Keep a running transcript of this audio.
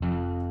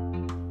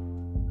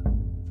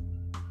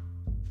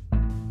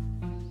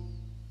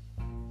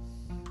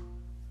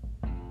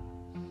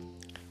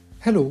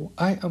Hello,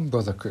 I am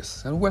Brother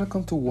Chris, and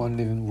welcome to One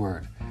Living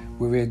Word,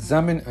 where we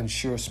examine and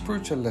share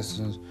spiritual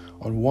lessons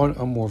on one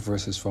or more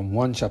verses from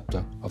one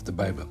chapter of the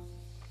Bible.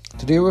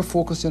 Today we're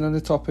focusing on the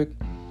topic,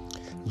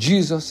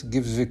 Jesus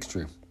Gives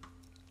Victory,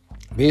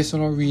 based on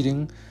our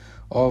reading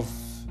of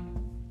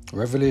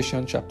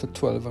Revelation chapter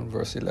 12 and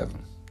verse 11.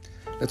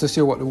 Let us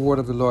hear what the word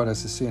of the Lord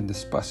has to say in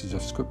this passage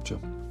of scripture.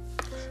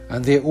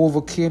 And they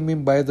overcame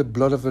him by the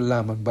blood of the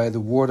Lamb and by the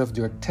word of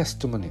their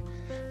testimony,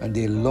 and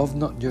they loved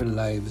not their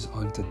lives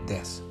unto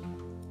death.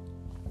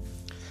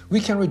 We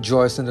can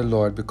rejoice in the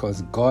Lord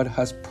because God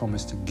has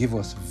promised to give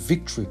us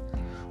victory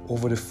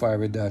over the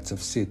fiery darts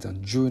of Satan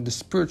during the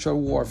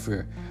spiritual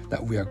warfare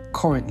that we are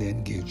currently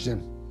engaged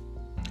in.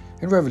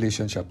 In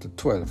Revelation chapter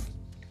 12,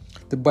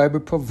 the Bible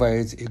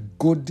provides a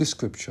good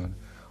description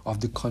of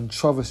the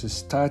controversy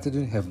started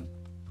in heaven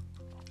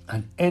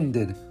and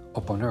ended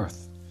upon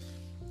earth.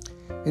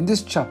 In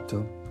this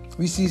chapter,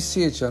 we see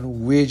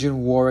Satan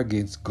waging war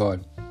against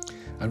God,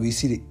 and we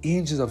see the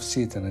angels of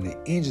Satan and the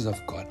angels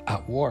of God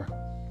at war.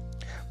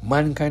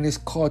 Mankind is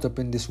caught up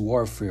in this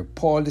warfare.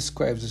 Paul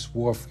describes this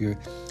warfare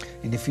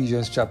in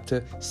Ephesians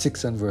chapter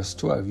 6 and verse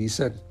 12. He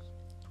said,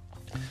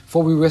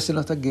 "For we wrestle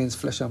not against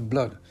flesh and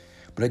blood,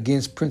 but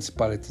against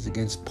principalities,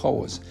 against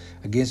powers,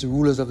 against the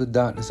rulers of the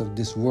darkness of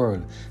this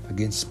world,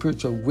 against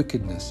spiritual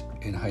wickedness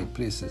in high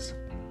places."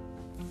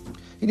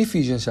 In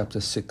Ephesians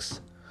chapter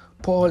 6,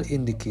 Paul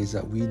indicates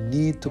that we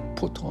need to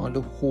put on the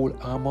whole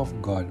armor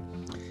of God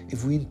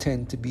if we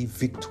intend to be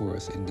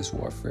victorious in this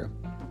warfare.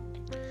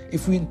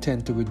 If we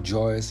intend to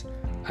rejoice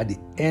at the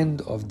end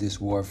of this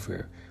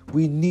warfare,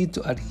 we need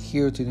to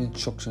adhere to the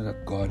instruction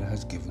that God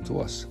has given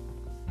to us.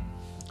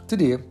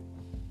 Today,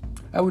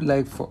 I would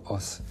like for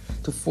us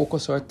to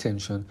focus our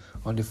attention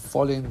on the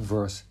following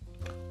verse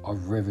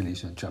of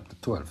Revelation chapter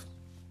 12.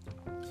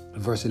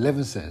 Verse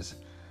 11 says,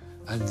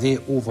 "And they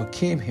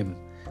overcame him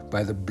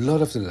by the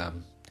blood of the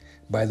Lamb,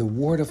 by the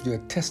word of their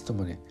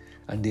testimony,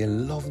 and they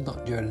loved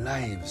not their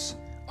lives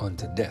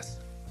unto death."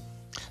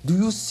 Do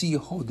you see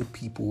how the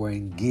people who are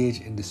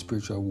engaged in the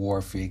spiritual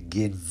warfare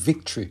gain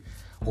victory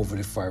over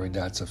the fiery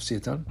darts of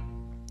Satan?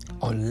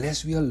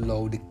 Unless we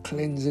allow the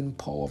cleansing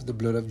power of the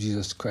blood of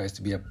Jesus Christ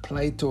to be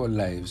applied to our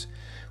lives,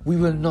 we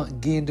will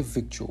not gain the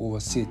victory over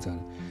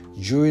Satan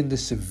during the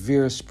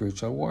severe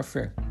spiritual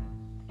warfare.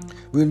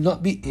 We will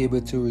not be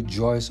able to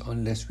rejoice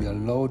unless we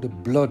allow the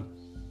blood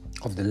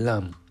of the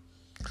Lamb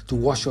to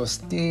wash our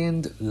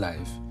stained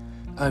life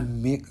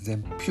and make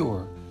them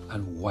pure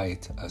and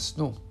white as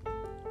snow.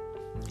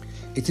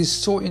 It is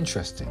so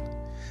interesting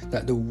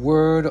that the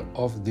word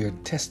of their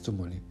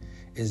testimony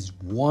is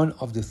one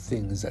of the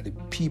things that the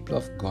people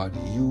of God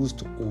use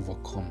to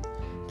overcome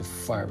the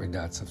fiery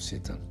darts of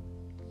Satan.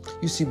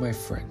 You see, my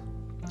friend,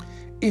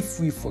 if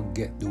we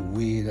forget the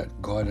way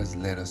that God has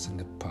led us in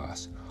the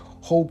past,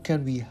 how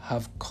can we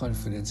have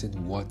confidence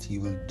in what He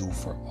will do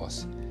for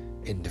us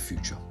in the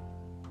future?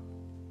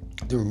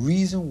 The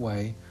reason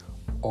why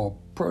our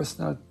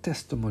personal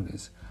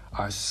testimonies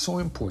are so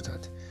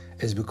important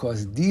is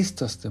because these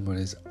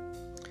testimonies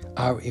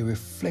are a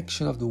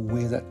reflection of the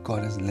way that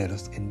God has led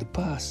us in the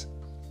past.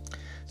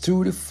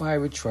 Through the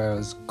fiery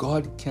trials,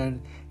 God can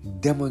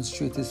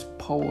demonstrate His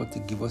power to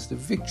give us the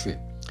victory.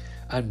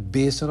 And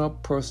based on our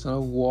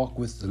personal walk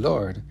with the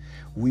Lord,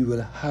 we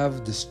will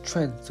have the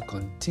strength to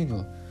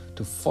continue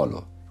to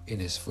follow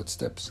in His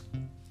footsteps.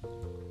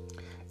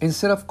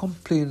 Instead of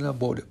complaining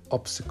about the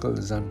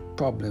obstacles and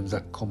problems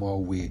that come our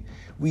way,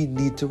 we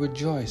need to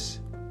rejoice.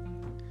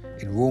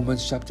 In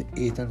Romans chapter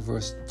 8 and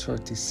verse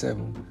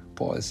 37,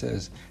 Paul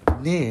says,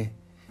 "Nay,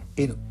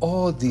 in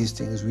all these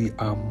things we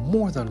are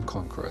more than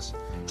conquerors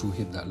through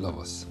Him that loves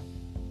us."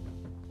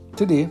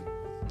 Today,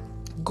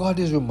 God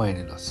is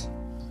reminding us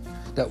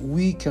that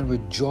we can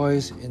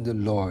rejoice in the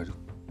Lord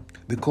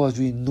because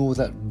we know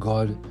that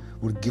God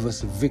will give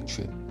us a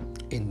victory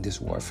in this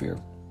warfare.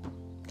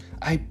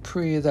 I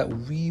pray that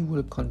we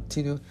will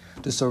continue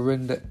to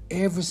surrender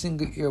every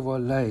single area of our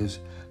lives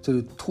to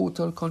the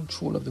total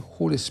control of the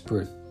Holy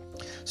Spirit,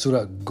 so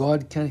that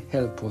God can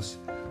help us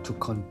to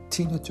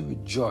continue to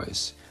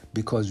rejoice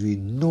because we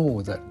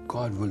know that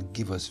God will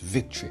give us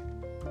victory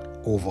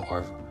over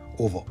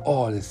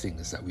all the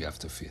things that we have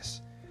to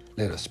face.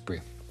 Let us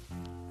pray.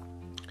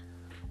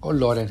 Oh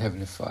Lord and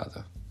Heavenly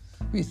Father,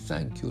 we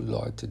thank you,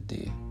 Lord,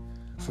 today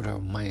for the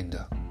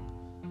reminder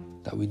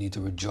that we need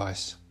to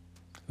rejoice.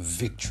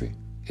 Victory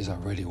is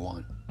already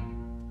won.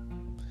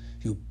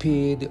 You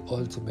paid the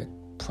ultimate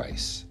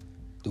price,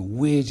 the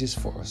wages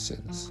for our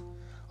sins,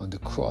 on the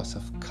cross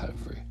of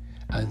Calvary,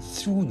 and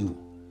through you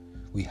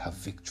we have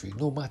victory.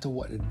 No matter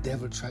what the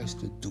devil tries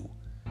to do,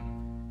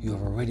 you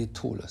have already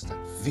told us that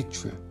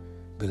victory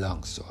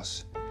belongs to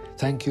us.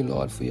 Thank you,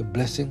 Lord, for your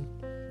blessing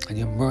and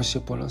your mercy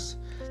upon us.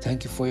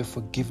 Thank you for your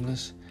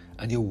forgiveness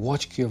and your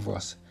watch care of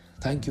us.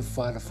 Thank you,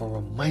 Father, for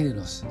reminding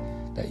us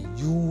that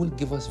you will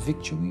give us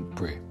victory, we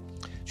pray,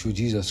 through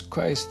Jesus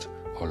Christ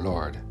our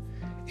Lord.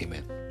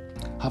 Amen.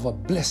 Have a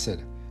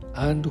blessed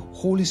and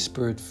Holy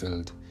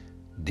Spirit-filled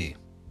day.